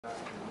that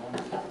in a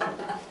moment.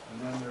 And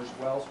then there's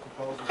Wells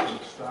proposal to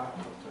extract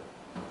up to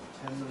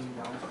 10 million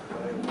gallons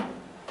per day,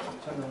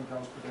 10 million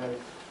gallons per day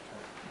of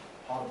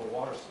potable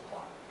water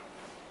supply.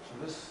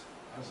 So this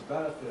has a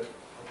benefit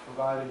of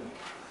providing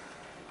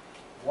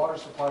water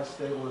supply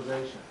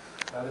stabilization.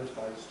 That is,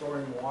 by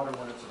storing water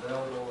when it's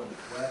available and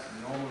wet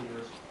in normal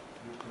years,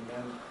 you can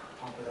then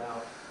pump it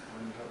out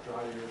when you have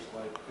dry years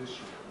like this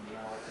year, when the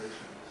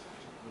allocation is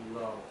particularly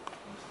low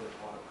in state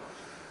water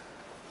pressure.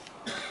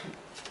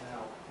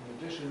 Now, in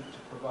addition to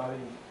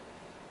providing,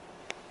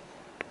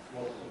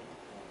 well,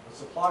 the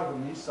supply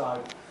from the east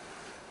side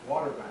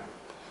water bank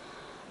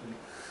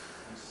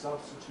is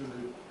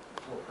substituted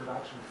for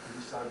production from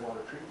the east side water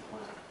treatment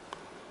plant,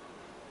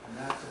 and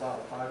that's about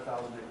a 5,000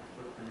 acre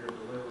foot per year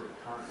delivery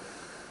currently.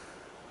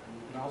 And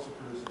you can also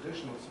produce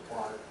additional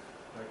supply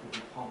that could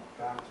be pumped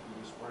back to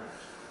the east branch.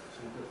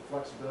 So you get the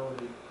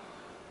flexibility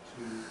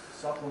to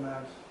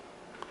supplement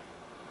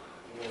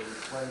or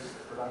replace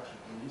the production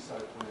from the east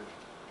side plant,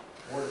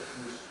 or to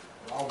produce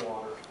raw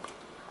water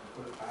and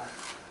put it back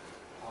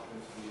up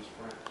into the east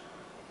branch.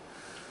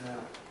 Now,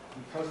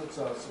 because it's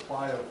a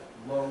supply of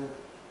low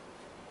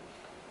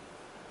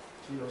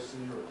TOC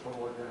or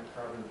total organic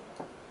carbon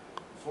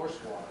source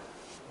water,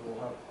 it will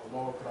have a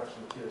lower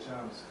production of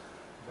THMs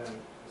than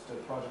the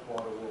state project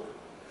water will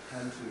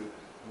tend to.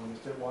 And when the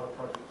state water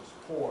project is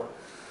poor,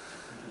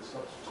 you can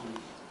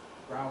substitute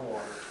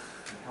groundwater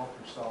and help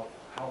yourself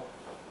help.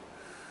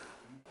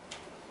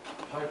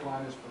 The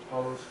pipeline is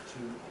proposed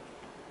to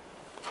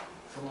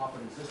come off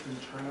an existing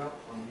turnout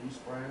on the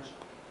east branch,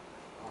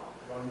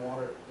 run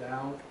water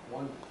down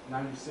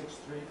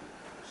 196th Street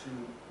to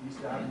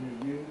East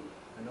Avenue U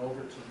and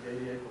over to the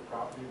 80-acre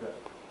property that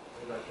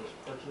AVEK was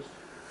purchased.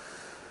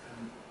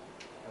 And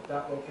at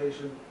that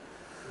location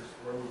is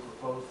where we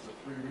propose the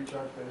 3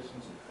 recharge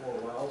basins and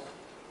 4 wells.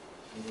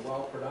 And the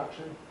well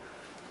production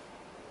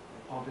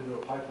will pump into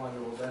a pipeline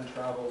that will then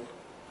travel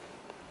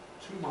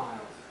 2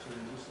 miles to the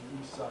existing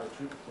east side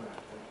treatment plant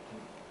that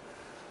can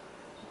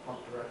pump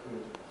directly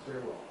into the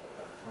clear well at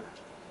that plant.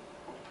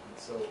 And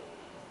so,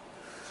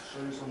 to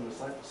show you some of the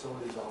site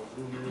facilities, I'll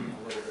zoom in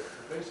a little bit.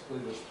 But basically,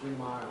 there's 3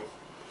 miles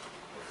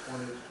of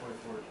 20 to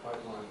 24 inch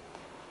pipeline,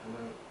 and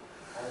then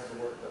all of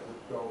the work that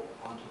would go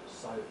onto the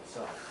site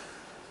itself.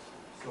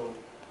 So,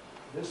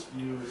 this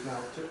view is now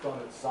tipped on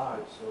its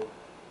side. So,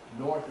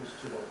 north is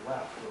to the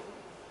left, or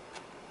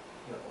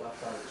the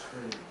left side of the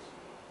screen is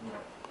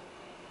north.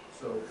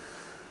 So,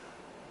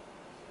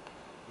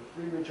 the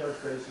 3 recharge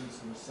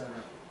basins in the center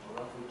are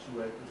roughly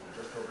 2 acres, or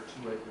just over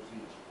 2 acres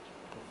each.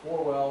 The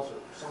 4 wells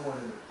are somewhat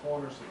in the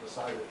corners of the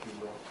site, if you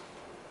will.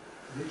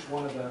 And each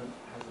one of them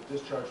has a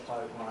discharge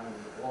pipeline and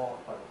a blow-off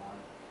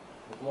pipeline.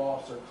 The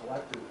blow-offs are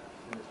collected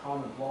in a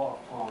common blow-off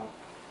pond,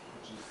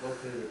 which is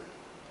located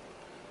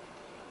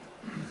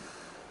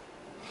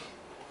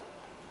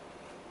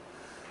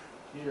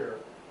here,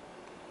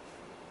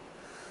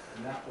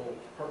 and that will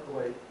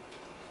percolate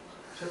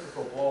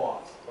typical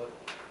blow-offs, but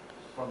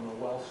from the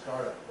well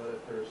startup. But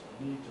if there's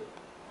a need to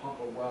pump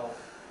a well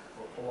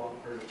for a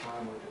prolonged period of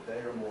time, like a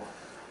day or more,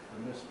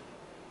 then this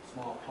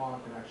small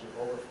pond can actually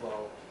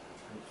overflow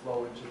and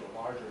flow into the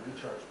larger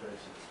recharge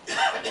basins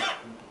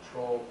and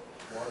control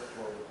water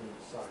flow within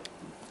the site.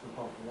 You can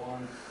pump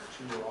 1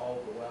 or 2 or all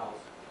of the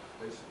wells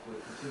basically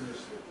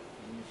continuously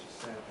in each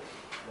sample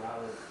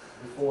rather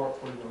before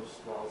putting those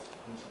wells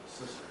into the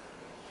system.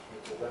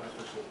 It's a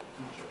beneficial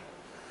feature.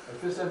 At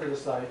this end of the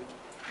site,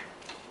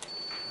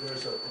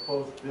 there's a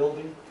proposed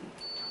building,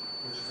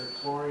 which is a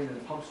chlorine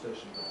and pump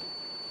station building.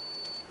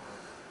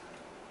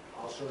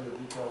 I'll show you a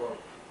detail of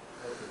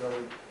what the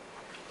building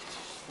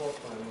floor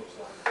plan looks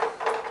like.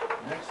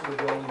 Next to the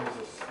building is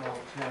a small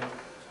tank.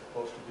 It's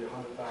supposed to be a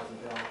 100,000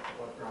 gallon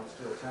above ground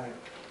steel tank,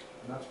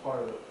 and that's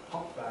part of the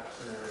pump back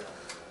scenario.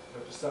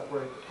 You have to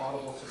separate the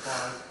potable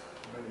supply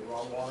from any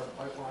raw water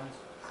pipelines,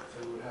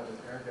 so you would have an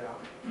air gap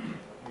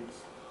that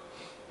meets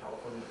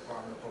California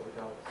Department of Public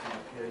Health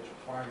pH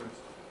requirements,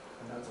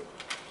 and that's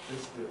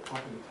basically a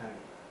pumping tank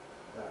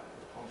that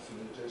the pumps in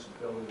the adjacent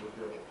building would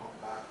be able to pump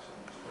back to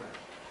the spring.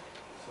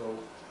 So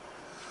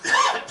these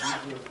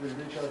are the 3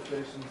 recharge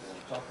basins.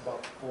 We talked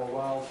about the 4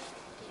 wells,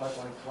 the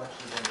pipeline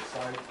collections on the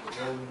site, the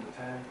building, the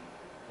tank,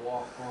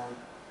 blow-off pond.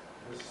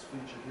 This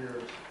feature here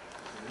is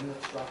an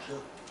inlet structure.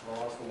 It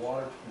allows the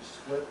water to be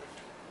split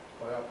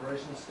by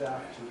operations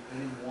staff to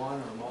any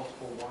one or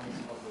multiple ones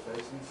of the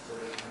basins. So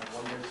they can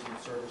have 1 basin in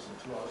service and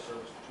 2 out of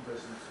service, 2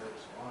 basins in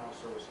service, 1 out of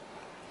service.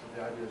 So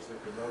the idea is they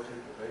can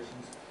rotate the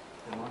basins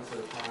for months at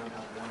a time,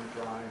 have 1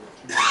 drying or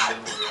 2 drying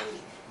or the other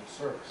in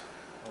service.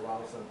 It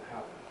allows them to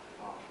have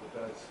the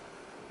beds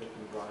that they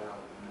can dry out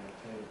and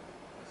maintain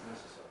as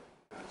necessary.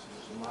 And so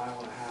there's a 1.5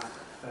 mile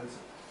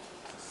fencing.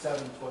 It's a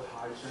 7-foot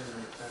high chain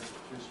link fence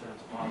with 3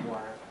 strands of barbed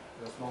wire.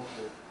 It has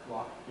multiple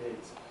locked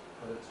gates,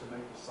 but it's to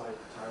make the site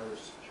entirely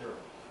secure.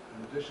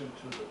 In addition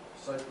to the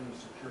site being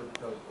secure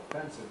because of the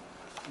fencing,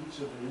 each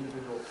of the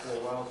individual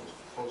 4 wells is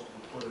supposed to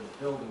be put in the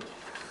building,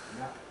 and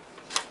that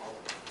I'll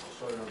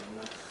show you on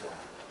the next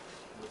slide.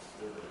 Let's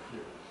leave it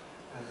here.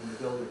 And in the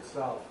building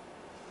itself,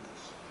 it's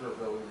a secure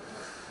building that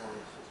has a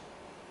chlorine system.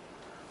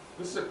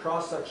 This is a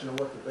cross-section of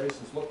what the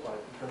basins look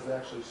like, because they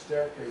actually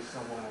staircase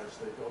somewhere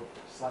as they go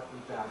slightly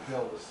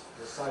downhill.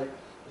 The site,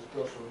 as it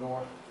goes from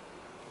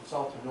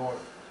south to north,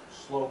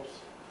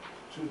 slopes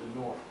to the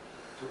north.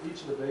 So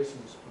each of the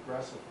basins is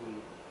progressively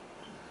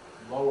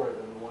lower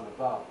than the one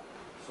above.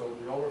 So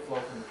the overflow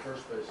from the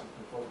first basin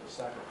can flow to the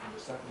second, from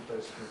the second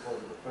basin can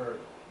flow to the third,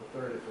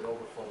 if it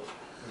overflows,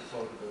 can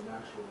flow to the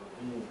natural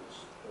ravine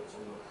that's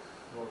on the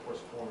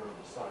northwest corner of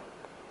the site.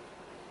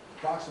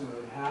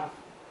 Approximately half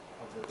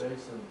of the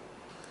basin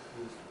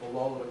is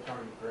below the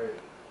current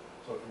grade.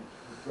 So if you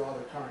draw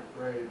the current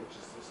grade, which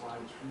is this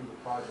line through the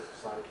project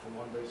site from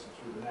one basin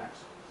through the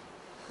next,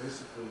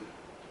 basically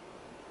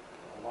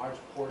a large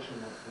portion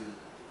of the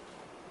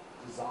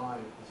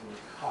design is in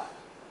the cut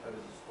that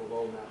is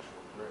below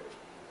natural grade.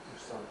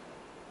 There's some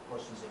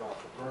questions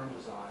about the berm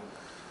design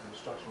and the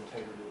structural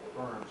integrity of the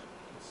berms.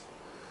 It's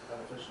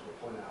beneficial to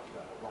point out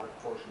that a large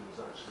portion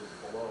is actually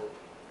below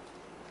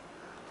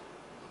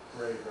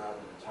grade rather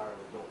than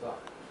entirely built up.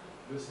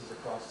 This is a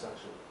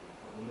cross-section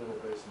of the middle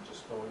basin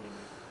just going in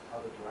the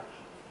other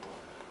direction.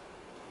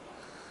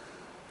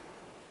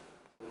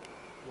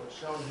 What's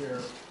shown here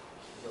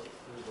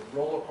is a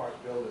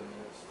roll-apart building.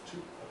 It's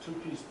a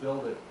two-piece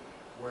building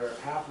where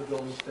half the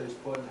building stays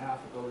put and half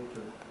the building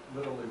can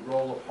literally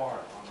roll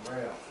apart on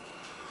rails.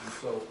 And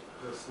so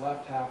this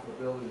left half of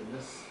the building in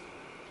this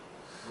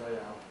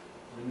layout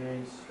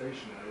remains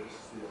stationary. This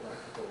is the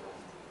electrical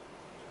room.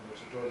 And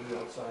there's a door to the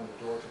outside and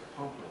the door to the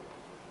pump room.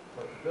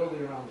 But the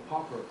building around the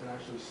pump room can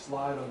actually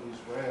slide on these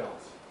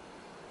rails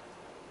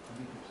and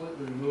be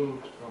completely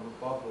removed from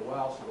above the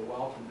well, so the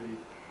well can be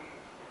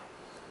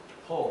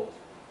pulled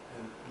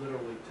and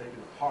literally taken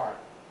apart.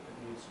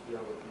 It needs to be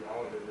able to be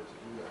elevated to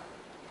do that.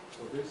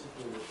 So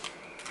basically,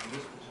 in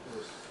this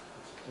particular,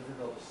 it's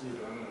difficult to see,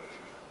 but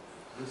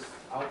this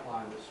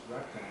outline, this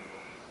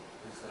rectangle,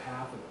 is the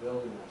half of the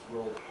building that's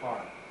rolled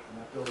apart, and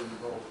that building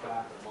rolls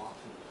back and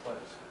locks into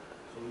place.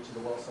 So each of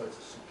the well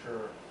sites is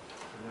secure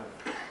and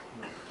have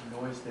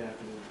noise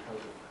dampening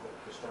because of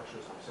the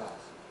structures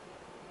themselves.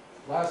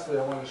 Lastly,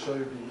 I want to show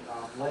you the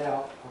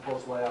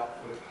proposed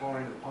layout for the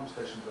chlorine and pump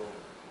station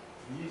building.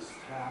 The east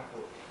half, or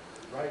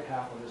the right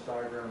half on this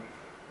diagram,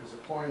 is a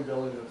chlorine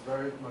building that's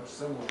very much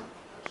similar,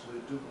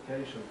 actually a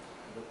duplication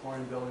of the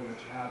chlorine building that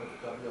you have at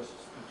the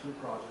WSP2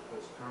 project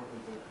that's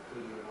currently been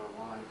completed and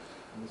online,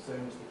 and the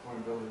same as the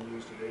chlorine building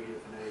used at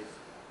 80th and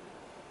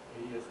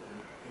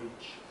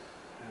H,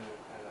 and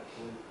I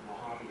believe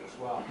Mojave as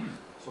well.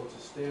 So it's a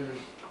standard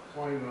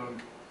chlorine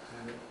room,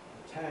 and the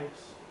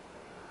tanks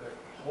that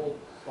hold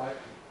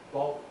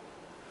bulk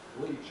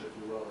bleach, if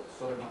you will, it's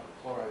sodium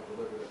hypochlorite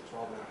delivered at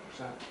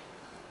 12.5%.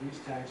 These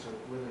tanks are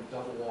within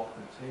double wall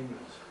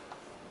containment.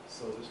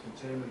 So this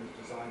containment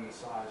is designed in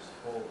size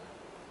to hold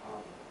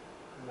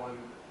one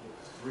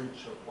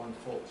breach of one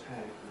full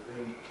tank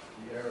within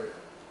the area.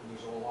 And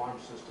there's an alarm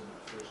system.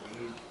 There's a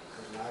leak.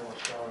 There's an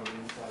eye-wash shower on the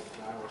inside. There's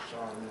an eye-wash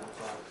shower on the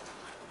outside.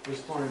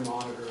 There's chlorine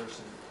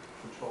monitors and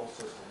control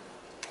system.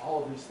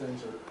 All of these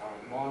things are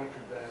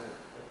monitored then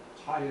and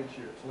tie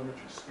into your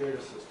telemetry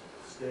SCADA system.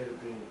 SCADA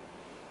being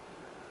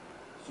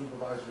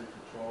supervisory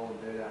control and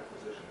data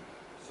acquisition.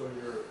 So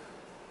your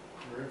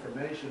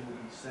information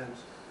will be sent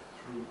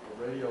through a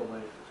radio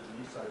link to the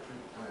east side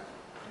treatment plant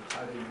and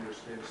tied into your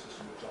SCADA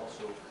system, which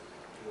also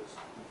is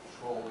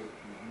controlled and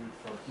viewed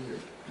from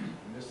here.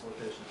 And this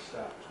location is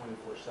staffed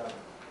 24/7,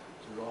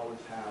 so you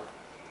always have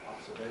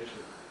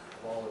observation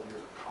of all of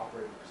your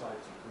operating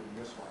sites, including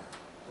this one.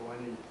 So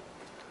any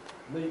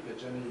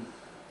leakage, any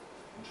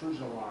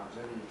intrusion alarms,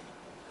 any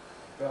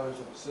failures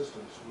of the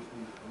systems would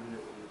be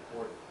immediately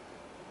reported.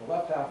 The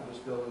left half of this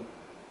building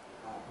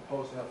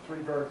proposed to have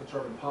 3 vertical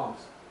turbine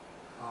pumps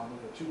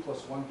with a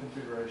 2+1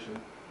 configuration,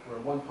 where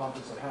one pump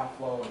is at half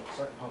flow and the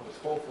second pump is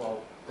full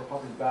flow for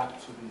pumping back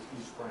to the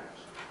east branch,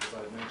 as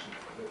I mentioned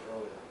a bit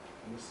earlier.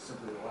 And this is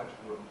simply an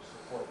electrical room to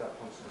support that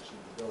pump station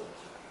in the building.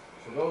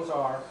 So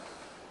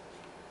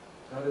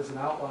that is an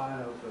outline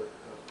of the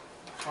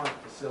current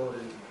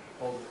facilities and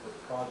proposal for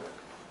the project.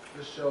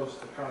 This shows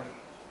the current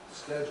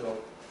schedule,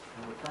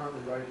 and we're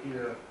currently right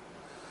here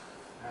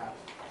at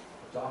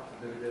adopted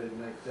mitigated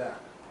neg deck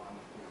on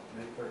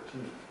May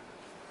 13th.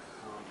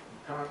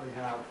 We currently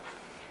have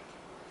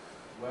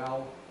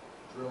well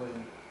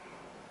drilling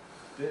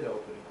bid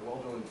opening for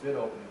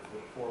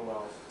the 4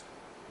 wells,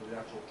 for the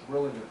actual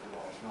drilling of the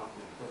wells, not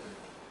the equipment,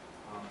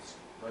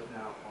 right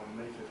now on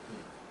May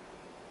 15th.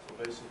 So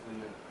basically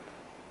in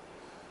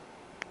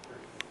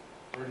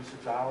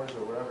 36 hours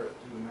or whatever,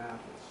 do the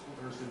math, it's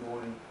Thursday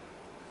morning,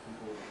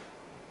 people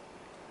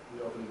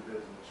reopening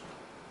bids in this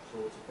room. So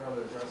it's a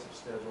fairly aggressive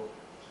schedule,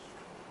 which is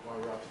why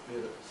we're out to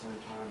bid at the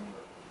same time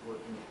we're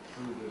working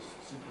through this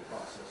secret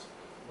process.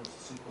 Once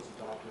the secret's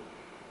adopted,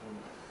 then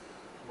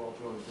well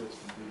drilling bids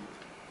can be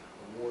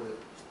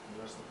awarded, and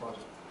the rest of the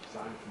project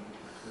design can be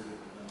completed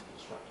and then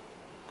constructed.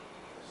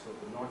 So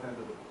the north end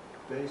of the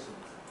basin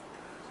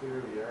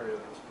clear the area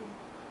that's been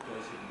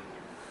designated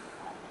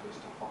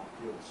based upon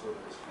field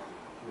surveys from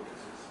field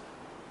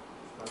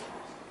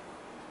specialists.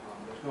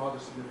 There's no other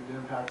significant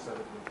impacts that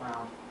have been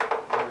found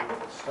during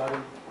the study,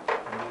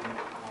 and then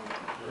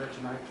We're here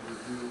tonight to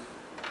review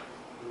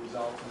the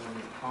results and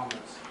any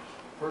comments.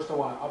 First, I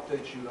want to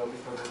update you though,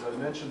 because as I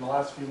mentioned, the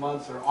last few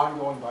months there are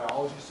ongoing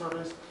biology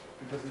surveys,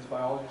 because these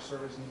biology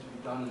surveys need to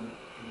be done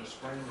in the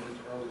spring and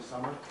into early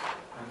summer.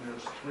 And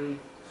there's 3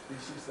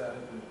 species that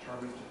have been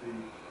determined to be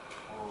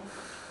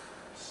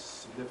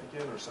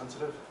significant or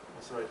sensitive.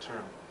 What's the right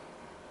term?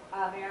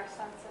 They are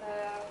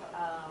sensitive.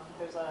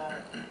 There's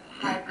a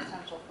high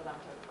potential for them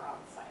to occur on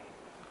site.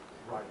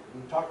 Right.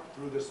 We talked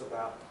through this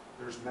about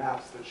there's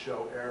maps that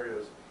show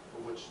areas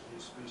for which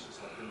these species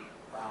have been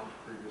found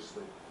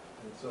previously.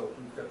 And so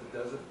we've got the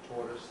desert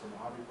tortoise, the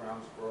Mojave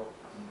ground squirrel,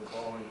 and the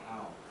bowling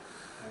owl.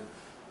 And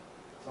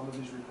some of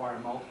these require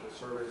multiple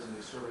surveys, and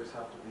these surveys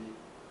have to be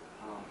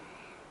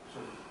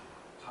sort of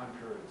time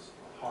periods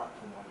apart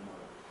from one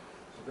another.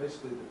 So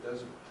basically, the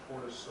desert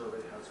tortoise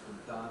survey has been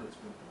done, it's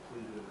been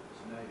completed, and it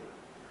was negative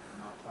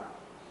and not found.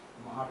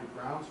 The Mojave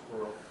ground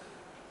squirrel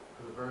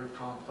is a very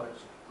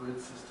complex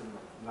grid system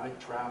of night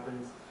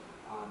trappings.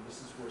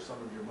 This is where some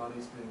of your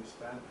money's being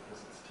spent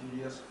because it's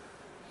tedious.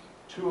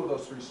 2 of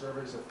those 3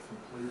 surveys have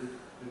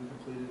been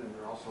completed, and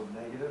they're also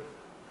negative.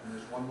 And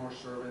there's one more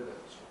survey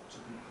that's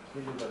to be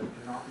completed, but it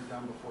cannot be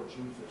done before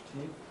June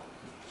 15th.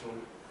 So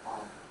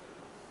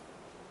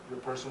your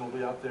person will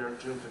be out there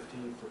June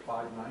 15th for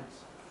 5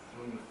 nights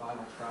doing the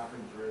final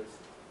trapping grids,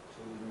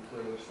 so we can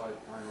clear the site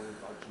finally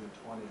by June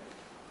 20th.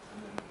 And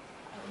then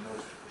have a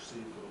notice to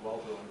proceed for the well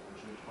drilling on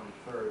June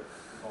 23rd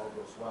if all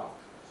goes well.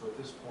 So at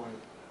this point,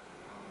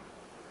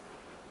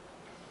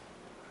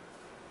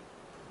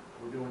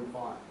 we're doing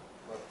fine.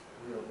 But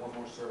we have 1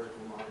 more survey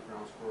from Mojave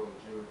ground squirrel in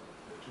June.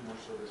 We have 2 more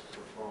surveys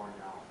for throwing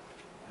out.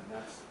 And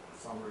that's a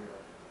summary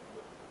of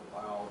the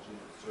biology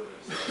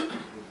surveys that we've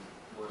been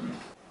working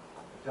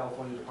on. The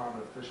California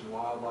Department of Fish and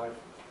Wildlife,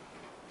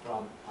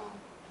 from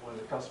one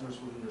of the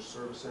customers within your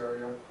service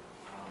area.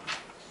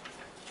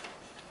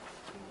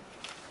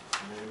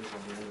 The name is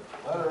on the end of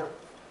the letter.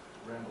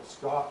 Randall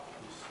Scott,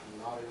 who's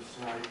in the audience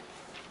tonight.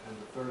 And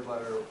the 3rd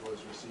letter was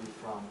received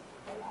from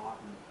the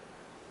Manhattan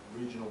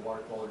Regional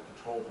Water Quality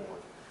Control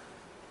Board.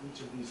 Each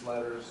of these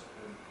letters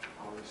and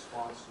our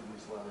response to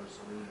these letters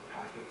are in your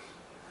packets.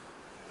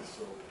 And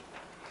so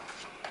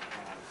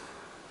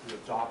the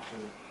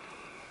adoption.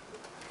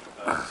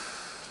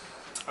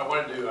 I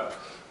wanted to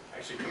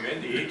actually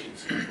commend the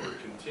agency for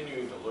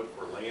continuing to look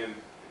for land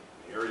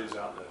areas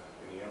out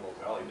in the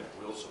Antelope Valley that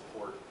will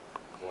support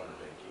water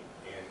banking,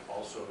 and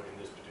also in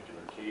this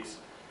particular case,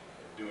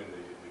 doing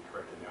the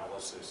correct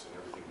analysis and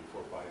everything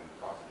before buying the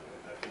property.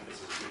 And I think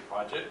this is a good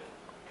project.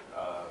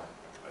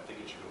 I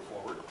think it should go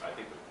forward. I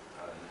think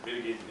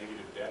mitigating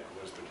negative debt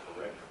was the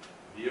correct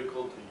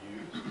vehicle to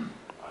use.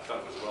 I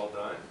thought it was well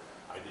done.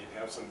 I did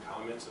have some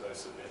comments that I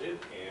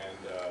submitted, and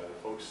the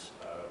folks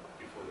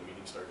before the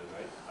meeting started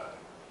tonight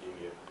gave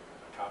me a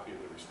copy of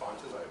the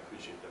responses. I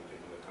appreciate them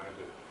taking the time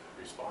to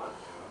respond,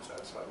 and I'm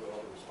satisfied with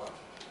all the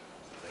responses.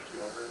 So thank you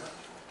all very much.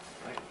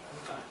 Right.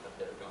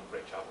 They're doing a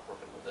great job of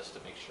working with us to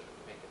make sure that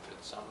we make it through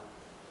the summer.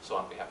 So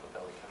on behalf of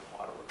Valley County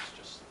Waterworks,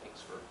 just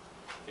thanks for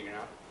figuring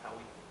out how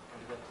we can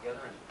do that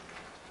together, and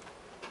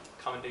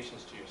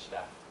commendations to your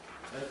staff.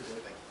 Thank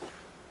you.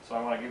 So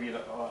I want to give you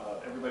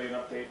everybody an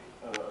update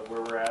of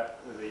where we're at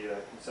with the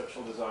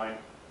conceptual design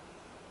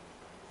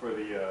for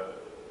the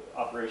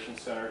operations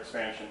center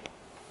expansion.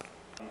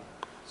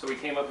 So we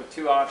came up with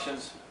 2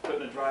 options: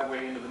 putting a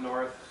driveway into the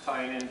north,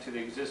 tying into the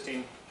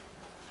existing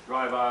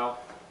drive aisle,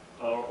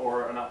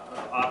 or an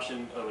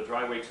option of a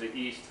driveway to the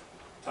east,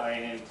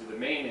 tying into the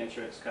main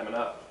entrance coming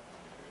up.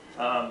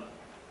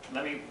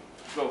 Let me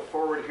go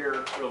forward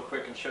here real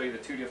quick and show you the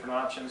 2 different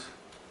options.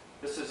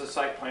 This is a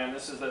site plan.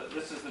 This is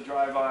the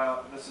drive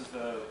aisle. This is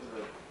the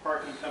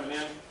parking coming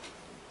in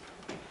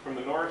from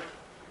the north,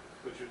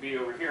 which would be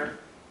over here.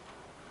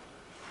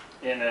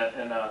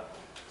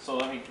 So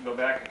let me go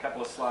back a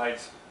couple of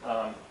slides.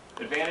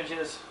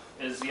 Advantages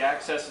is the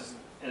access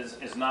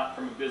is not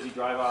from a busy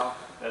drive aisle.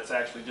 That's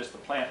actually just the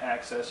plant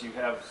access. You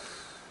have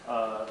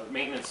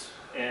maintenance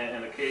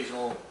and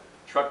occasional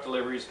truck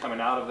deliveries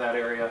coming out of that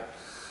area.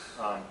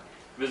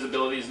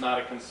 Visibility is not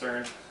a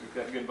concern. We've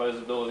got good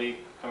visibility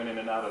coming in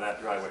and out of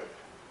that driveway.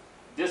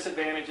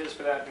 Disadvantages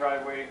for that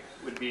driveway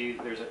would be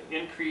there's an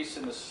increase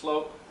in the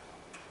slope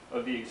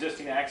of the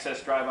existing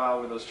access drive aisle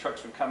where those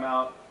trucks would come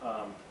out.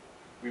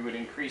 We would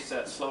increase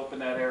that slope in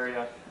that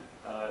area.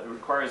 It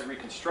requires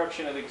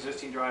reconstruction of the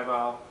existing drive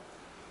aisle,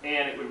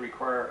 and it would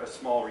require a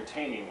small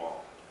retaining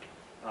wall.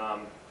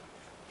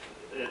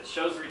 It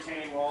shows the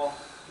retaining wall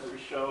that we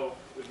show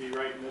would be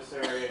right in this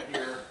area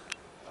here.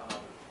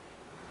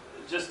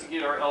 Just to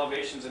get our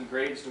elevations and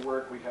grades to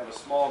work, we have a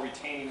small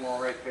retaining wall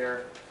right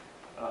there.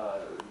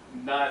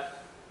 Not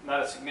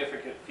a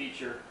significant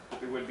feature,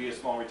 but there would be a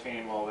small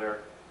retaining wall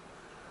there.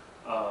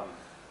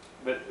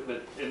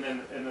 And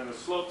then the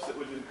slopes that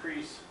would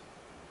increase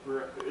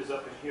is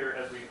up in here.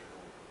 As we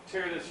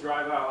tear this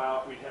drive aisle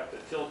out, we'd have to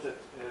tilt it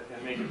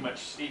and make it much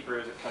steeper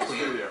as it comes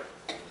through there.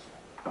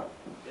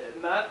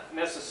 Not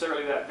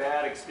necessarily that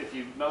bad. If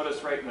you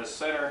notice right in the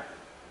center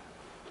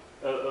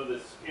of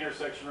this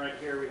intersection right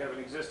here, we have an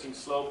existing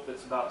slope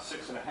that's about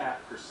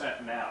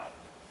 6.5% now.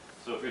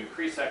 So if we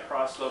increase that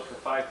cross slope to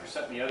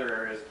 5% in the other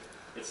areas,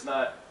 it's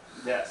not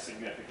that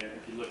significant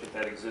if you look at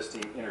that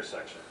existing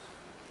intersection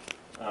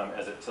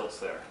as it tilts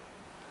there.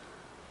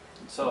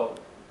 So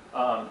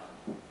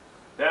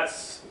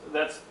that's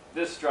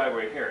this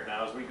driveway here.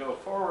 Now as we go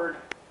forward,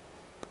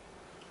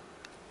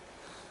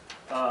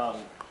 the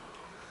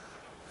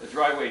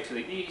driveway to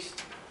the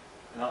east,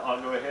 and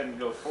I'll go ahead and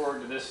go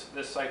forward to this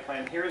site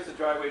plan. Here's the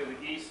driveway to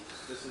the east.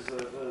 This is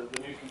the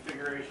new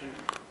configuration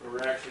where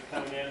we're actually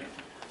coming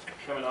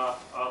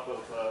off of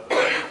the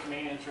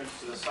main entrance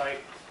to the site.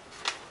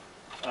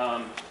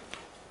 And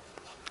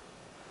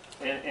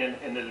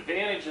the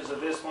advantages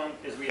of this one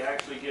is we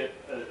actually get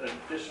an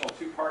additional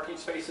 2 parking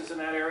spaces in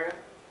that area.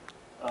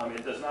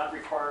 It does not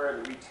require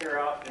that we tear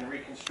out and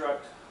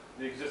reconstruct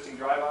the existing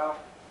drive aisle.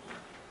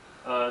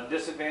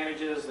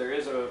 Disadvantages, there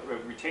is a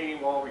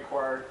retaining wall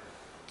required.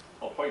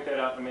 I'll point that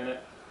out in a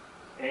minute.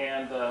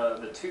 And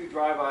the 2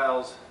 drive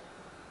aisles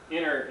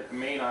enter at the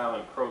main aisle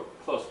in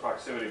close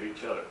proximity to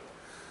each other.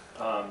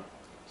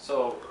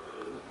 So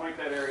to point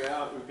that area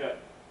out, we've got,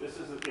 this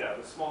is the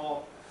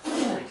small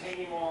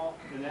retaining wall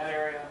in that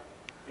area,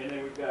 and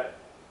then we've got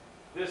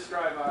this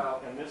drive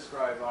aisle and this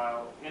drive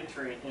aisle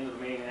entering into the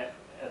main at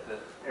the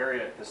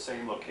area at the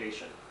same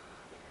location.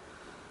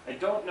 I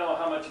don't know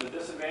how much of a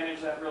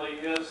disadvantage that really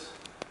is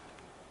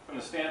from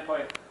the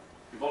standpoint,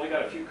 you've only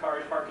got a few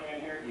cars parking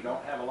in here, you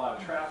don't have a lot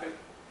of traffic.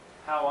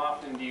 How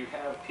often do you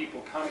have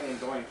people coming and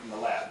going from the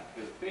lab?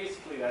 Because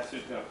basically that's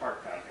who's going to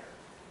park down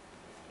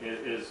here,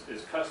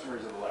 is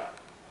customers of the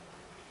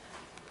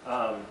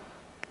lab.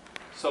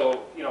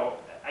 So, you know,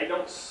 I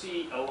don't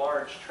see a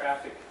large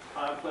traffic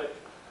conflict,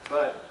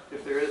 but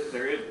if there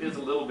is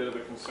a little bit of a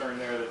concern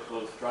there that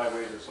those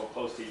driveways are so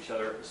close to each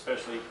other,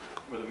 especially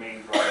with a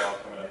main drive aisle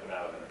coming up and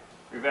out of there.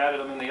 We've added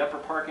them in the upper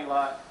parking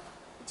lot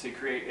to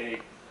create a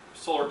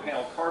solar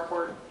panel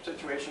carport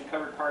situation,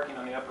 covered parking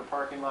on the upper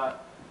parking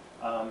lot.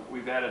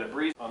 We've added a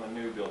breeze on the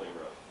new building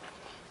road.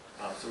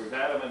 So we've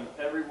added them in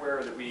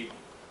everywhere that we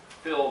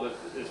feel that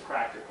is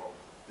practical,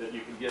 that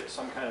you can get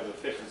some kind of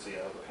efficiency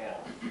out of the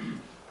panel.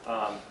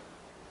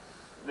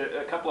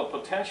 A couple of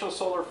potential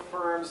solar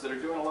firms that are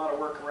doing a lot of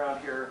work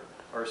around here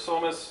are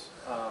Somas,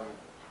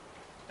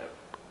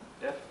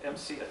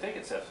 FMC, I think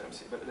it's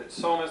FMC, but it's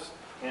Somas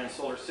and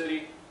Solar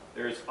City.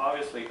 There's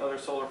obviously other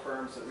solar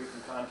firms that we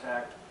can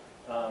contact,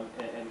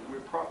 and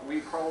we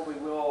probably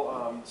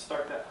will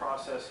start that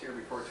process here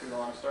before too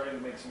long, starting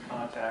to make some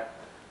contact,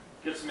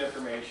 get some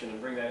information, and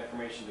bring that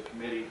information to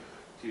committee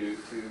to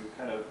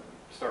kind of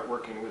start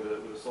working with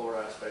the solar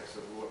aspects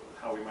of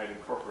how we might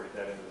incorporate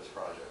that into this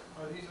project.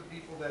 Are these the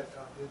people that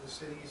did the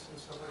cities and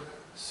stuff like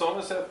that?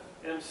 Somas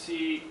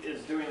FMC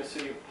is doing the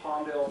city of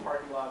Palmdale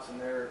parking lots in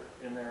their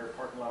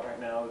parking lot right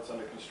now. It's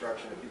under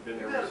construction. If you've been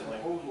there recently.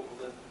 Proposal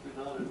for that, there's a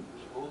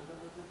proposal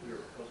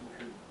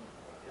with it?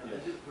 Yeah, they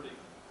did a pretty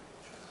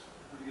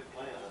good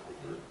plan, I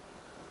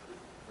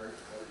think.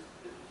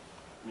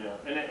 Yeah,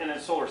 and then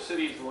Solar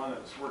City is the one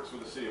that works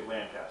with the city of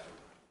Lancaster.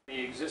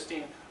 The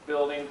existing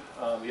building,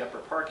 the upper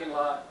parking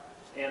lot,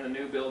 and the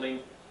new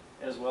building,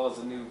 as well as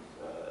the new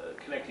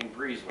connecting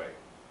breezeway.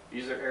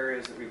 These are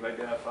areas that we've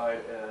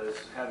identified as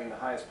having the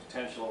highest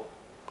potential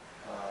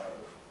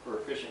for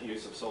efficient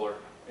use of solar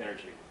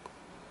energy.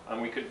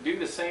 We could do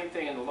the same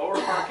thing in the lower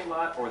parking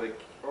lot or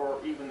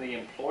even the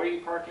employee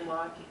parking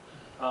lot.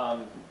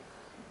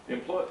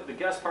 The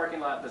guest parking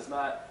lot does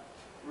not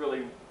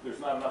really, there's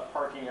not enough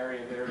parking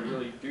area there to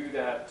really do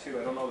that too.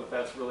 I don't know that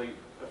that's really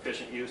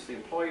efficient use. The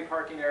employee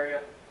parking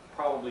area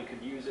probably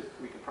could use it.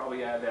 We could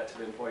probably add that to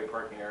the employee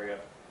parking area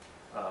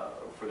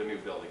for the new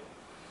building.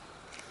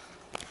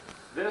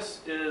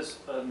 This is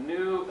a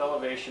new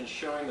elevation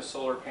showing the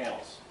solar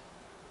panels.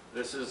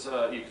 This is,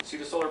 you can see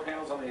the solar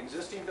panels on the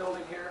existing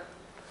building here,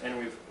 and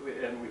we've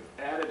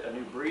added a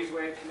new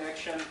breezeway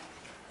connection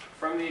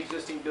from the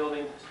existing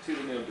building to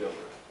the new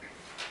building.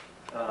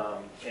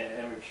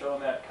 And we've shown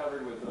that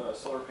covered with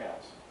solar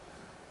panels.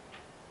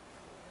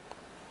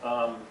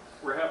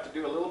 We have to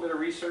do a little bit of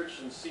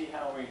research and see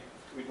how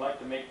we'd like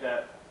to make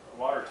that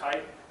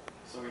watertight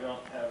so we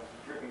don't have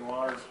dripping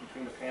waters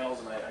between the panels.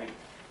 And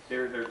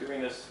they're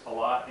doing this a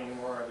lot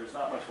anymore. There's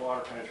not much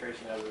water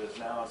penetration as it is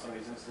now on some of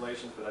these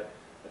installations, but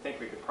I think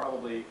we could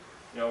probably,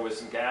 you know, with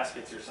some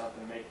gaskets or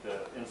something, make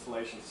the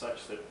installation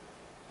such that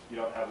you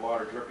don't have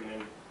water dripping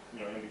in, you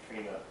know, in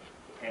between the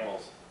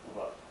panels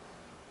above,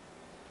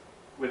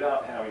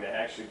 without having to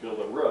actually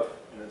build a roof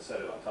and then set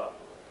it on top of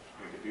it.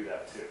 We could do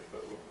that too,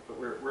 but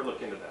we're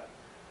looking into that.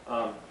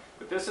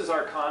 But this is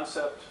our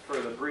concept for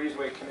the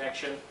breezeway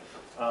connection.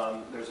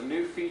 There's a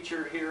new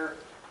feature here.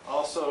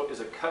 Also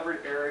is a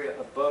covered area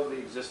above the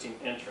existing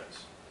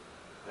entrance.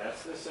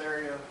 That's this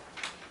area,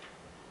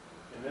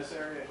 and this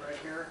area right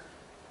here.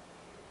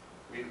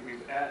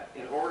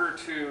 In order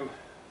to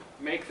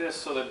make this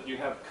so that you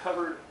have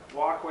covered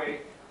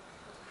walkway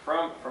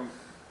from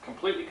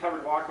completely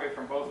covered walkway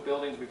from both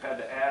buildings, we've had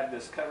to add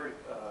this covered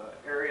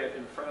area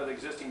in front of the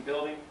existing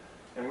building,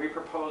 and we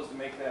propose to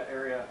make that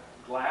area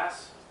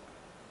glass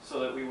so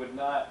that we would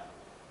not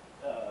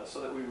so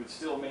that we would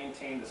still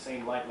maintain the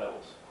same light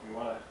levels. We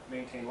want to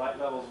maintain light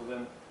levels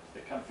within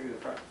that come through the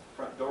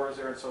front doors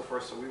there and so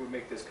forth, so we would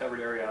make this covered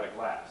area out of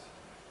glass.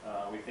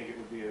 We think it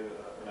would be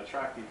an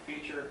attractive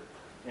feature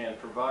and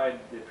provide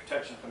the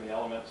protection from the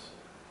elements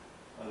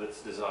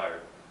that's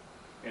desired.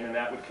 And then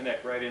that would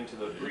connect right into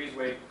the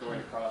breezeway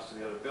going across to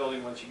the other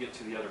building. Once you get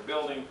to the other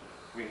building,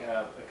 we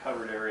have a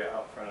covered area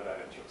out front of that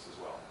entrance as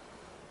well.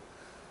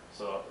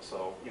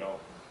 So you know,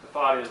 the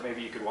thought is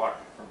maybe you could walk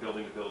from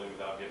building to building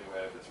without getting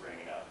wet if it's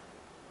raining out.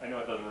 I know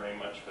it doesn't rain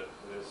much, but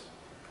it is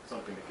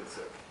something to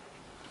consider.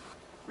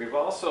 We've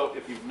also,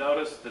 if you've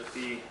noticed, that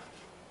the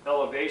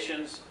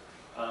elevations,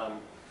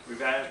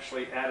 we've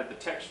actually added the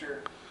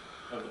texture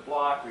of the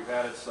block. We've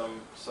added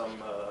some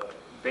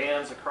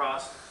bands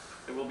across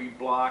that will be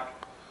block.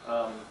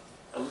 A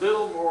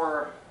little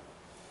more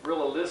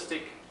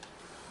realistic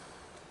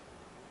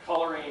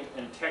coloring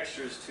and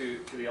textures to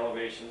the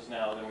elevations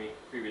now than we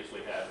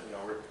previously had. You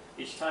know,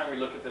 each time we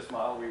look at this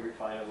model, we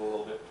refine it a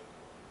little bit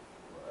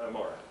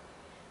more.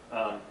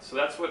 So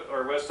that's what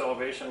our west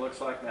elevation looks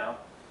like now.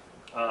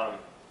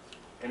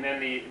 And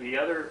then the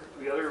other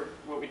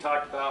what we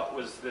talked about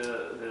was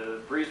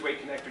the breezeway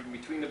connector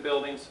between the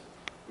buildings.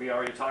 We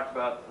already talked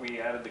about, we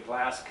added the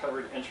glass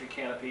covered entry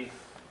canopy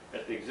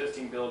at the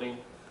existing building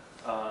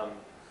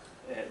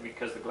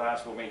because the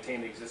glass will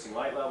maintain the existing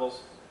light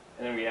levels.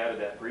 And then we added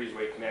that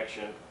breezeway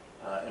connection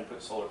and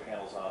put solar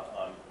panels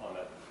on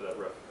that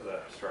roof of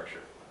that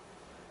structure.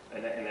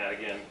 And that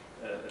again,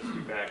 as we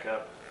back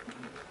up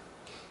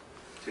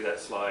to that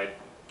slide,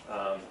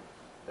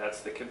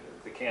 that's the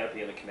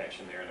canopy and the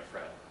connection there in the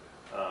front.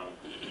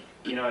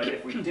 You know,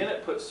 if we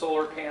didn't put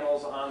solar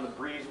panels on the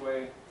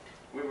breezeway,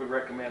 we would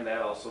recommend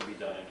that also be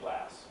done in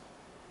glass.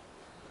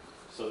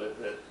 So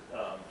that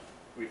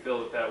we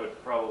feel that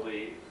would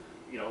probably,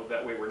 you know,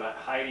 that way we're not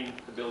hiding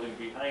the building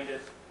behind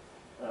it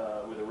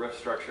with a roof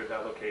structure at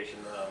that location.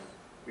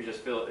 We just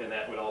feel, and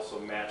that would also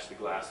match the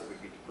glass that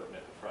we'd be putting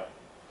at the front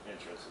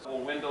entrance.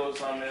 Little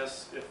windows on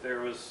this, if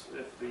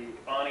the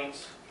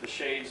awnings, the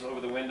shades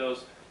over the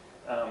windows,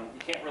 you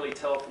can't really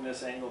tell from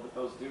this angle, but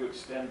those do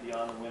extend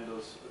beyond the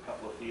windows a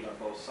couple of feet on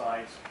both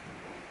sides.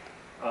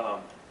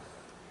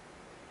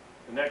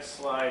 The next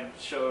slide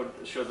showed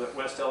the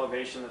west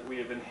elevation that we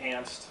have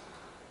enhanced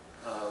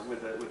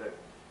with a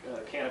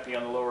canopy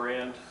on the lower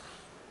end,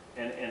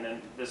 and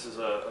then this is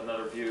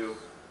another view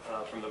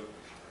from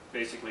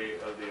basically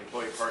the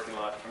employee parking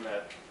lot from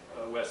that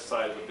west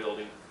side of the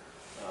building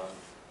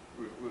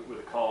with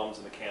the columns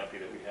and the canopy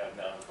that we have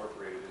now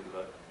incorporated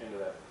into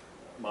that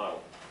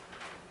model.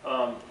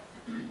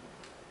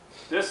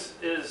 This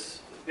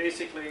is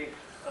basically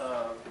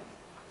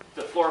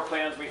the floor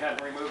plans. We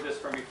hadn't removed this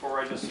from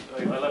before. I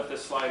left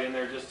this slide in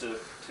there just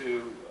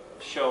to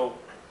show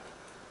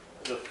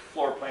the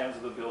floor plans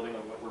of the building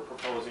and what we're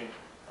proposing.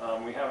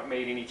 We haven't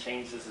made any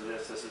changes to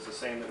this. This is the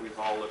same that we've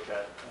all looked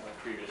at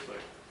previously.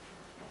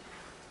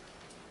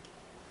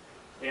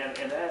 And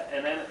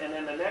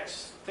then the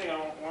next thing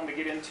I wanted to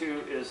get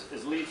into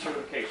is LEED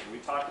certification. We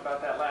talked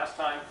about that last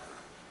time.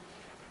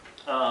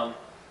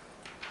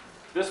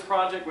 This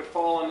project would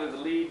fall under the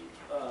LEED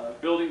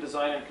Building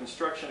Design and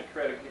Construction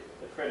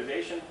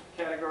Accreditation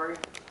category.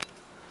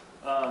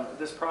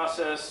 This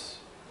process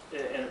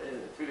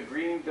through the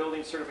Green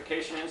Building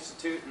Certification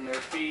Institute, and their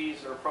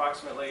fees are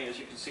approximately, as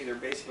you can see, they're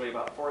basically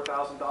about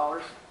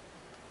 $4,000.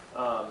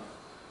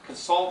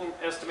 Consultant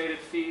estimated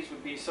fees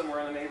would be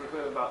somewhere in the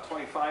neighborhood of about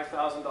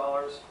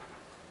 $25,000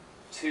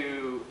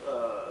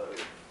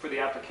 for the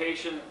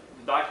application,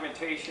 the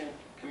documentation,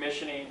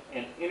 commissioning,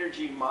 and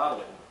energy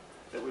modeling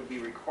that would be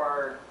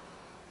required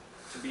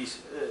to be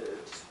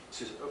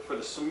for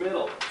the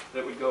submittal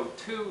that would go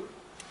to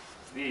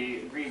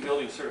the Green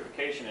Building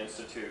Certification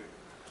Institute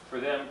for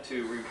them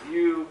to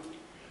review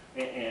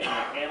and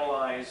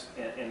analyze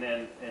and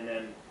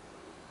then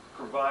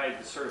provide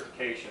the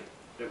certification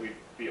that we'd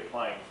be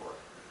applying for.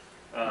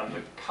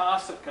 The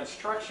cost of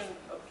construction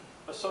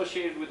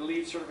associated with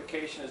LEED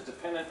certification is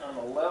dependent on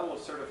the level of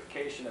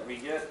certification that we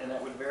get, and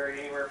that would vary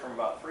anywhere from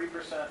about 3%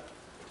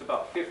 to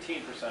about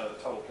 15% of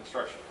the total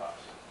construction cost,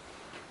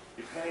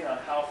 depending on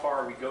how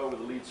far we go with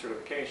the LEED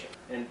certification.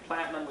 And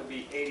platinum would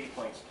be 80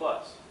 points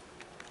plus.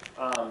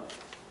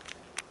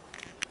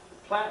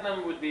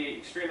 Platinum would be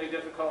extremely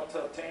difficult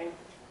to obtain.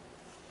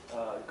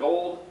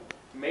 Gold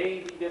may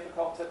be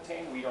difficult to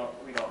obtain. We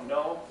don't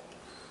know.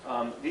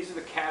 These are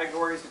the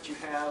categories that you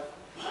have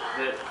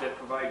that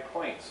provide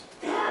points.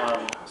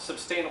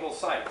 Sustainable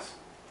sites.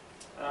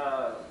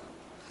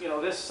 You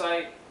know, this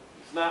site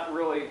is not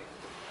really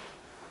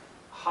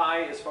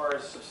high as far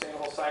as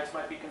sustainable sites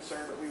might be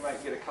concerned, but we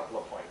might get a couple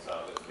of points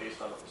out of it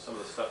based on some of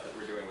the stuff that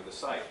we're doing with the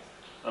site.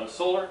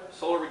 Solar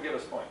would give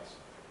us points.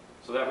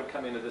 So that would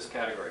come into this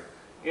category.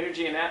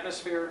 Energy and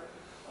atmosphere,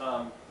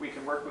 we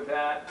can work with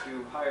that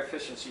to higher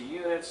efficiency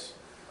units,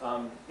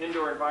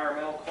 indoor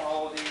environmental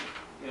quality,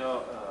 you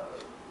know,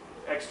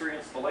 extra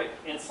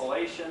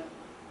insulation,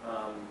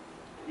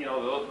 you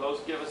know, those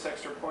give us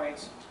extra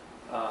points.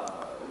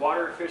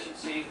 Water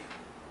efficiency,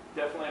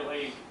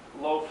 definitely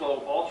low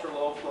flow, ultra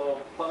low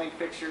flow, plumbing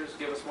fixtures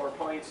give us more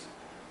points.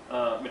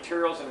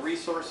 Materials and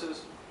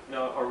resources, you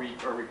know, are we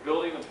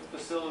building a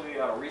facility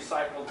out of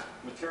recycled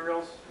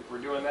materials? If we're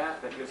doing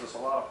that, that gives us a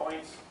lot of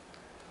points.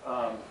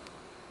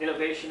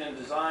 Innovation and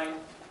design,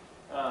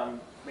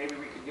 maybe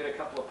we could get a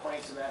couple of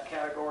points in that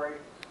category.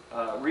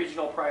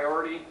 Regional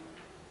priority,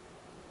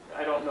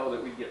 I don't know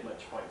that we get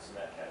much points in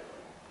that category.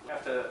 We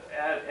have to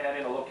add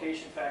in a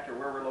location factor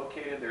where we're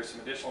located. There's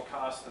some additional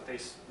costs that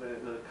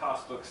the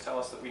cost books tell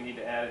us that we need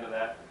to add into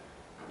that.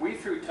 We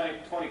threw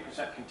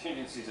 20%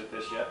 contingencies at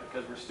this yet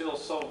because we're still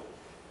so,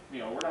 you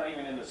know, we're not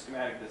even in the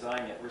schematic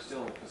design yet. We're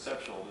still in the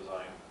conceptual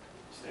design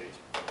stage.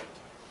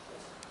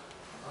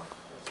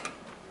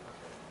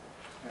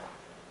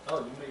 Oh,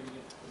 you may be.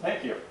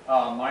 Thank you.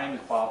 My name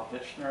is Bob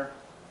Hitcher.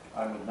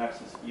 I'm with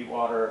Nexus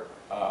eWater.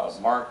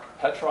 Mark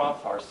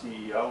Petroff, our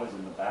CEO, is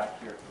in the back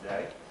here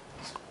today.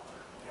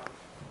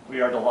 We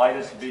are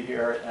delighted to be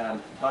here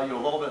and tell you a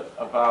little bit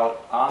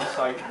about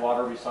on-site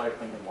water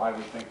recycling and why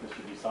we think this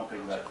should be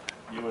something that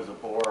you as a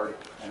board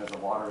and as a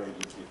water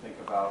agency think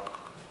about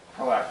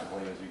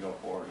proactively as you go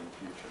forward in the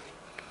future.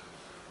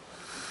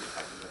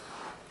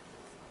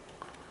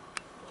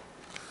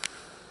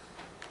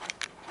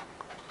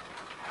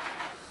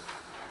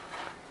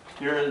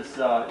 Here is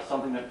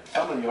something that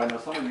I know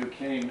some of you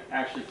came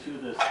actually to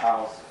this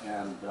house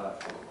and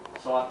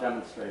saw it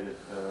demonstrated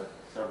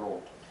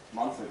several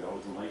months ago. It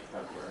was in late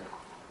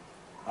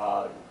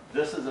February.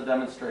 This is a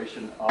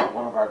demonstration of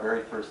one of our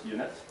very first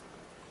units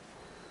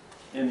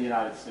in the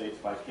United States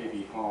by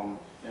KB Home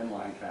in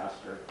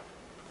Lancaster.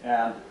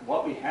 And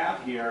what we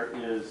have here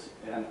is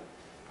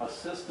a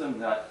system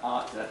that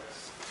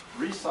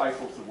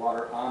recycles the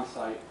water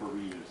on-site for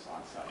reuse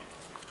on-site.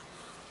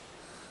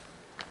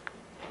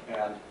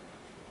 And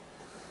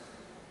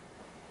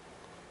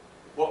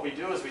what we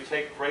do is we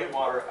take gray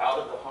water out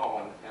of the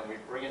home and we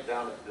bring it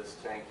down into this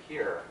tank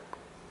here.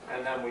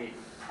 And then we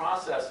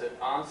process it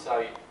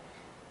on-site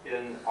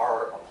in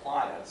our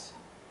appliance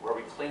where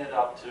we clean it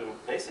up to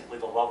basically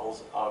the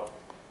levels of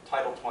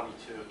Title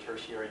 22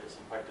 tertiary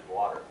disinfected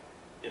water.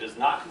 It is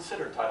not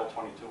considered Title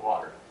 22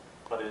 water,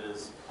 but it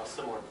is a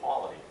similar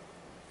quality.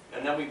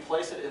 And then we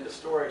place it into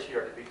storage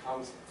here and it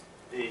becomes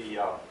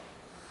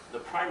the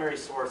primary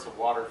source of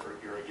water for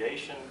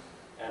irrigation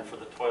and for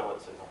the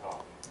toilets in the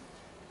home,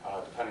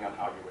 depending on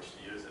how you wish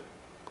to use it.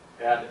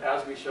 And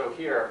as we show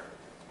here,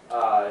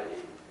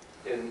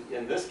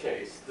 in this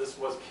case, this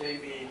was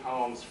KB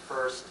Home's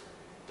first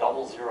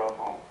double zero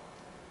home.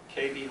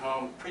 KB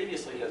Home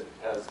previously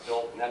has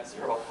built net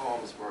zero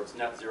homes where it's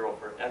net zero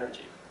for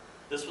energy.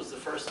 This was the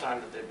first time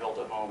that they built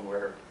a home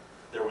where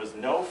there was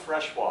no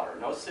fresh water,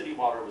 no city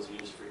water was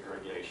used for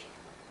irrigation.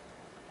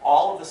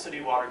 All of the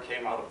city water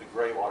came out of the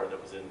gray water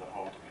that was in the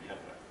home to begin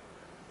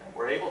with. And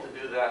we're able to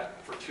do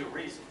that for two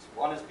reasons.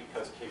 One is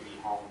because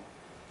KB Home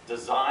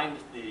designed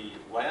the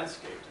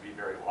landscape to be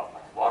very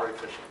water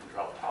efficient and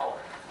drought tolerant.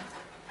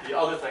 The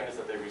other thing is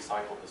that they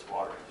recycled this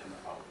water in the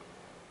home.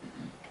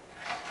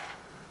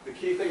 The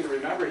key thing to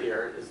remember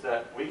here is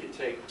that we can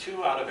take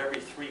 2 out of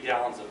every 3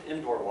 gallons of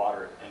indoor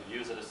water and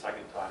use it a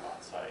second time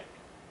on site.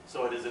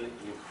 So it is an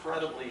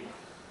incredibly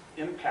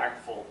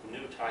impactful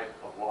new type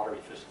of water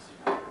efficiency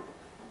measure.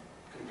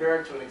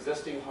 Compared to an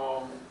existing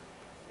home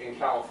in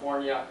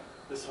California,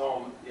 this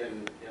home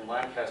in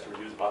Lancaster would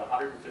use about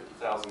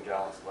 150,000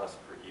 gallons less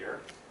per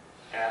year.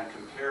 And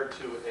compared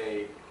to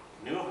a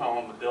new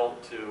home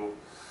built to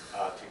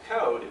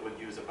code, it would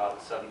use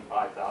about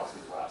 75,000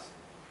 less.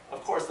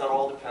 Of course, that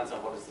all depends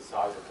on what is the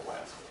size of the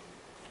landscape.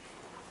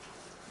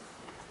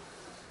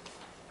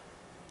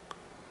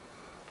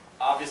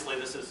 Obviously,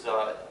 this is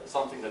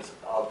something that's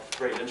of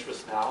great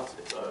interest now.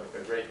 It's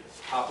a great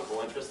topical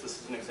interest.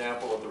 This is an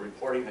example of the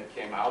reporting that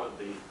came out of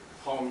the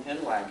home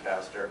in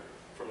Lancaster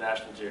from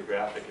National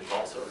Geographic. It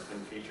also has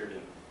been featured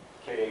in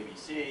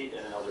KABC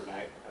and in other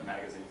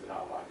magazines and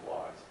online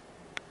blogs.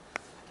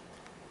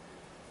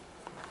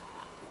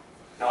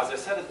 Now, as I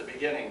said at the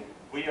beginning,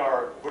 we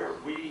are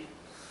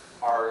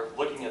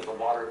looking at the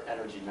water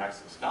energy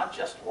nexus, not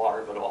just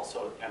water, but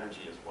also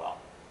energy as well.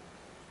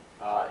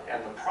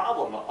 And the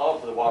problem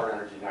of the water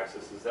energy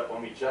nexus is that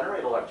when we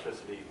generate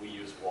electricity, we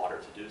use water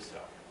to do so.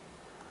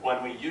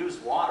 When we use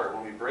water,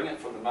 when we bring it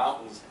from the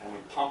mountains and we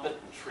pump it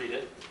and treat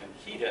it and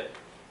heat it,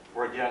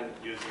 we're again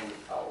using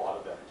a lot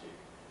of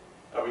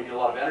energy. We need a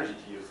lot of energy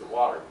to use the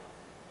water.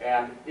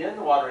 And in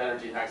the water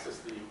energy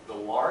nexus, the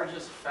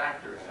largest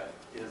factor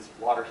in it is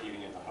water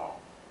heating in the home.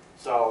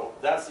 So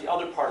that's the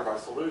other part of our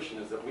solution,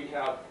 is that we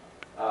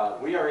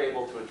are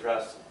able to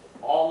address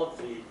all of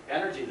the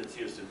energy that's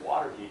used in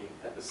water heating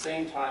at the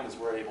same time as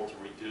we're able to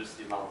reduce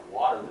the amount of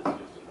water that's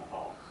used in the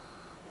home.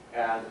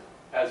 And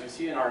as you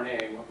see in our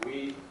name,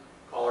 we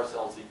call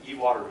ourselves the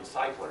eWater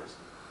recyclers,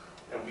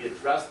 and we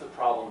address the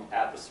problem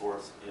at the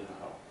source in the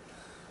home.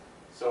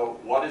 So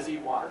what is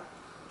eWater?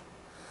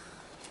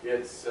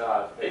 It's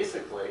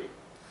basically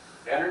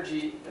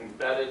energy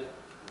embedded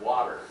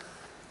water,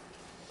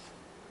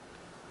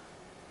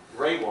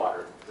 gray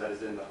water that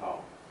is in the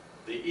home.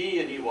 The E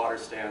in eWater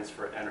stands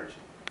for energy.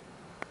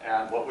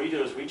 And what we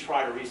do is we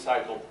try to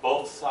recycle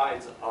both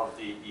sides of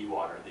the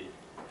eWater,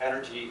 the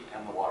energy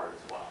and the water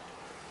as well.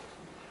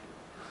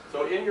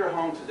 So in your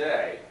home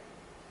today,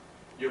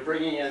 you're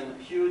bringing in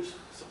huge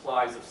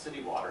supplies of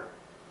city water,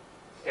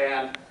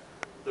 and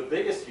the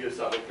biggest use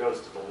of it goes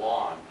to the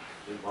lawn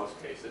in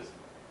most cases.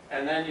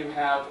 And then you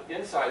have,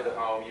 inside the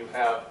home, you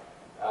have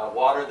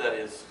water that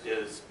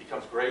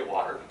becomes gray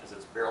water because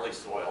it's barely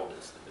soiled.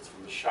 It's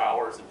from the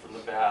showers and from the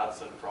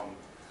baths and from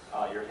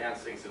your hand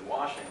sinks and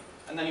washing.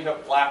 And then you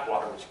have black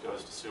water, which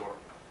goes to sewer.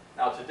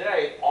 Now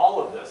today,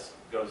 all of this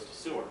goes to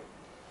sewer.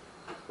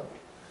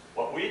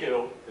 What we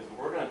do is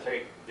we're going to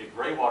take the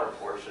gray water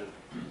portion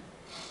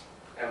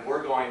and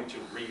we're going to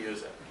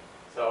reuse it.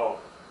 So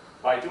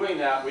by doing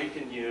that, we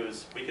can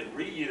reuse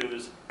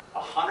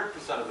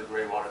 100% of the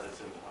gray water that's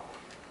in the home.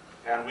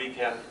 And we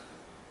can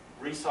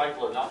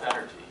recycle enough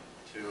energy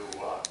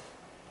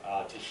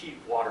to heat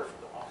water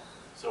for the home.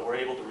 So we're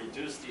able to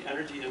reduce the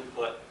energy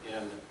input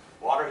in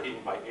water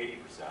heating by 80%.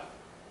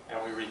 And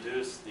we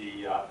reduce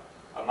the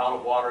amount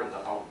of water in the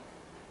home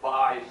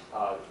by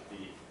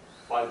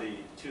the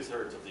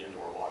 2/3 of the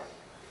indoor water.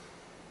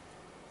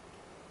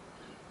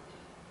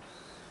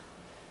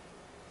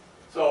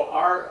 So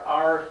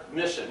our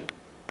mission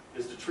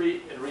is to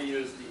treat and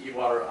reuse the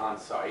eWater on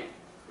site.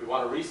 We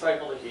want to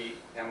recycle the heat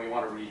and we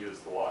want to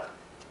reuse the water.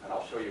 And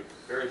I'll show you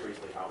very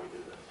briefly how we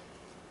do this.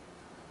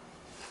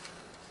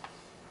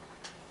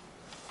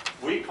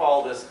 We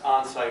call this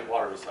on-site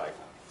water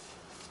recycling.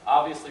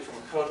 Obviously, from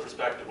a code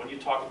perspective, when you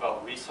talk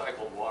about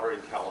recycled water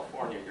in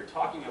California, you're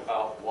talking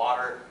about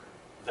water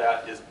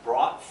that is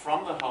brought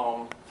from the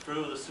home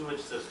through the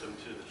sewage system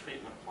to the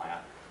treatment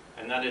plant,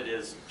 and then it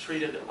is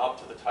treated up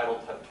to the Title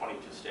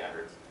 22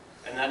 standards,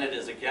 and then it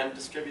is again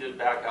distributed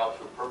back out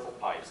through purple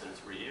pipes and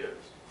it's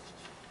reused.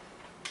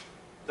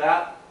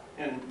 That,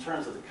 in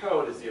terms of the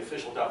code, is the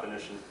official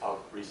definition of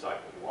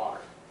recycled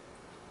water.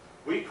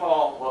 We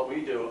call what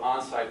we do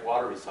on-site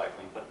water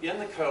recycling, but in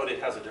the code it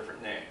has a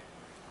different name.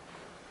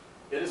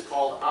 It is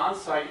called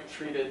on-site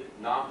treated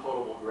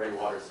non-potable gray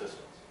water systems.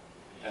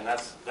 And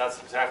that's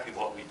exactly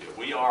what we do.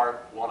 We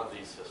are one of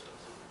these systems.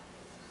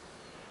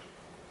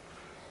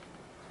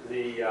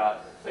 The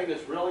thing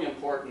that's really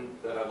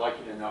important that I'd like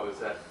you to know is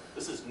that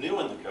this is new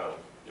in the code.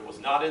 It was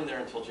not in there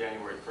until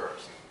January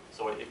 1st.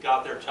 So it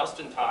got there just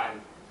in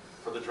time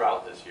for the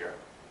drought this year,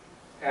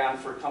 and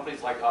for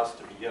companies like us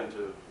to begin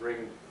to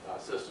bring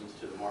systems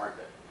to the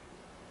market.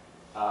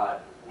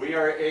 We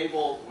are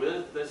able,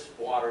 with this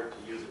water,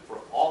 to use it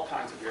for all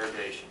kinds of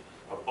irrigation,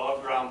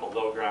 above ground,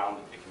 below ground.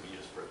 It can be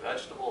used for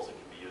vegetables, it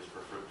can be used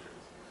for fruit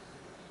trees.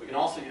 We can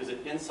also use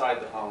it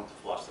inside the home to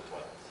flush the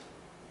toilets.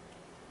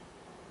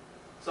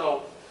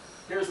 So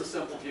here's a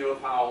simple view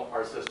of how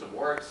our system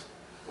works.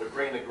 We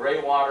bring the gray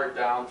water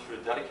down through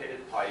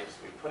dedicated pipes,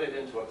 we put it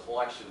into a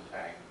collection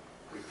tank,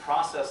 we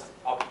process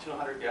up to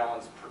 200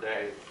 gallons per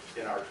day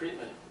in our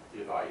treatment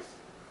device,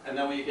 and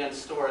then we again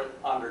store it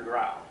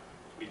underground.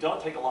 We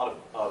don't take a lot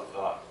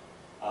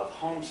of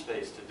home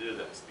space to do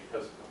this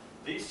because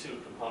these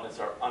two components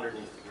are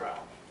underneath the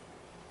ground.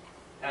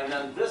 And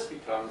then this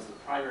becomes the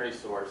primary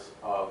source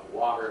of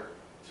water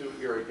to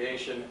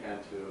irrigation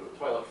and to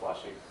toilet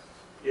flushing.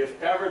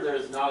 If ever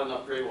there's not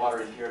enough gray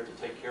water in here to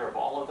take care of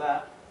all of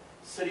that,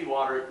 city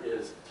water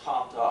is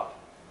topped up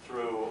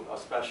through a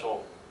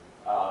special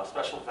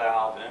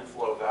valve, an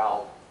inflow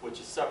valve,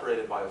 which is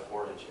separated by a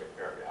 4-inch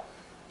air gap.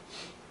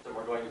 And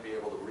we're going to be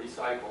able to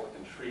recycle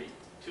and treat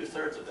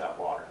 2/3 of that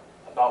water,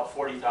 about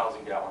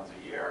 40,000 gallons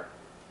a year.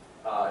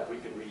 We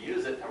can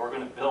reuse it, and we're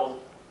going to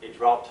build a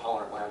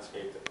drought-tolerant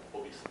landscape that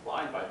will be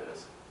supplied by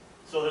this.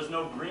 So there's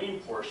no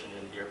green portion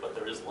in here, but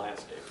there is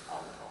landscape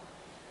on the home.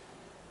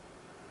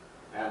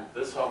 And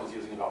this home is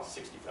using about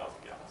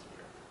 60,000 gallons a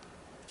year.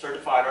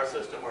 Certified our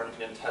system, we're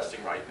in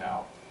testing right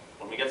now.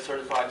 When we get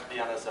certified to the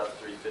NSF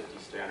 350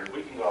 standard,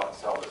 we can go out and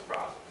sell this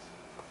process,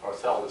 or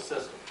sell this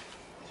system.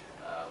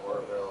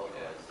 Oroville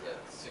is at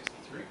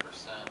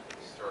 63%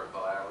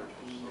 historical average,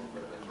 which is a little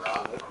bit of a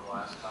drop from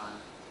last time.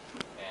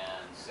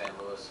 And St.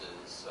 Louis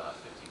is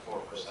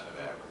 54% of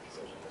average,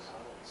 which is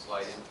a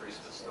slight increase,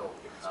 but still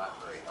not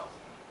very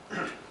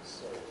healthy.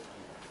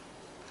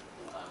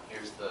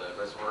 Here's the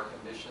reservoir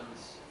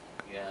conditions.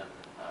 Again,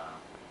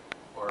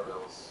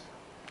 Oroville's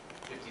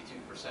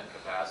 52%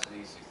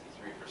 capacity,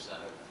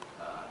 63% of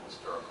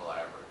historical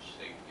average.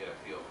 So you can get a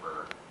feel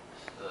for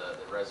the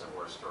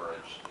reservoir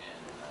storage in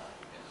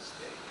the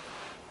state.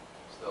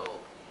 Still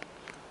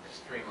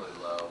extremely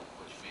low,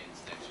 which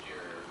means next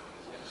year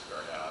is going to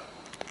start out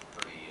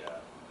pretty dry.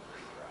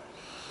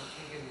 It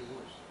can't get any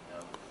worse. No,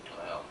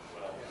 well.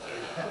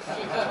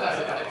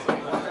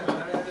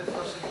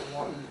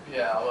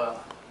 Yeah. Yeah, well,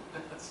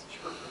 that's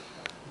true.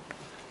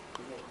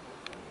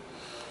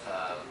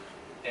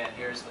 And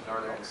here's the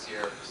Northern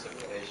Sierra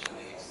precipitation,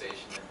 the heat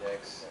station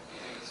index. You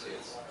can see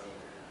it's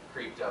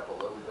creeped up a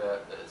little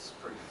bit, but it's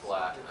pretty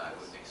flat, and I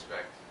wouldn't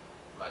expect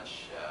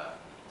much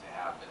to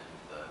happen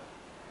in the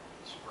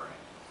spring.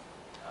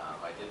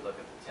 I did look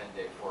at the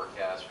 10-day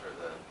forecast for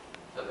the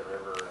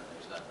River, and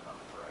there's nothing on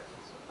the horizon,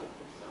 so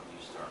no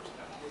new storms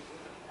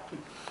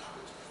coming.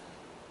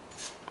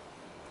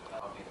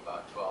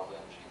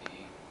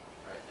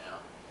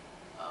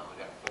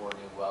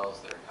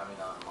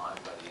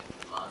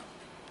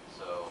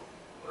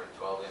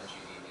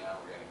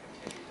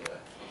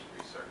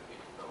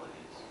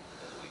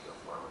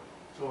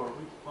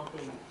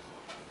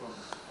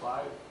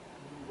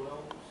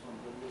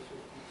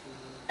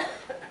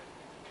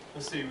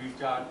 see, we've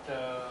got,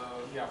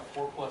 yeah,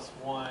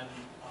 4+1,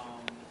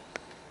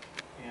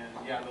 and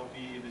yeah, there'll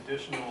be an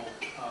additional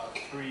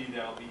 3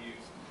 that'll be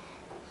used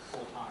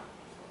full-time.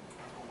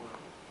 That's what we're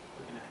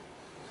looking at.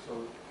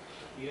 So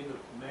at the end of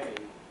May,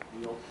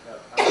 we'll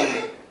have how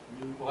many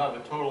new? We'll have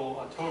a total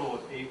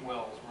of 8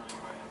 wells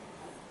running right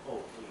now. Oh,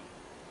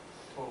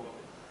 Total of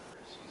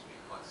excuse me,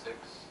 0.6,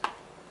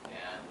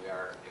 and we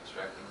are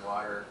extracting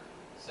water,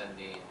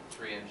 sending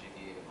 3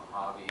 MGD to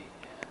Mojave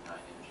and 9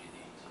 MGD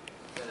to.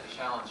 It's been a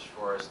challenge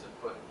for us to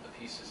put the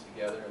pieces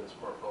together of this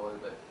portfolio,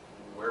 but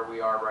where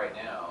we are right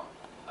now,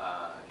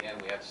 again,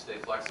 we have to stay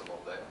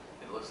flexible, but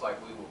it looks like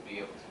we will be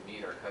able to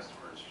meet our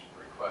customers'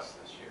 requests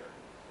this year.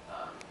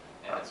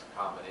 And it's a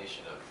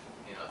combination of,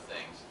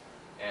 things.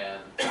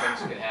 And things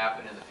can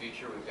happen in the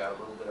future. We've got a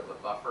little bit of a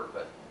buffer,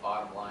 but the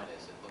bottom line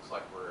is it looks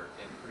like we're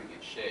in pretty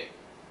good shape.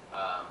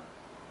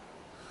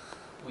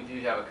 We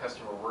do have a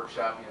customer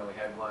workshop. We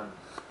had one,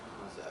 when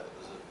was that?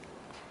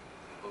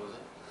 Was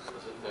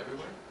it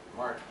February?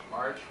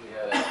 March. We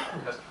had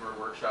a customer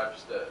workshop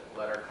just to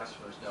let our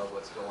customers know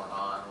what's going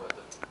on with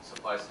the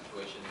supply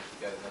situation.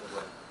 We've got another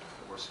one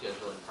that we're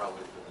scheduling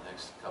probably for the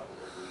next couple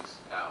of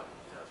weeks out.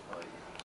 It's probably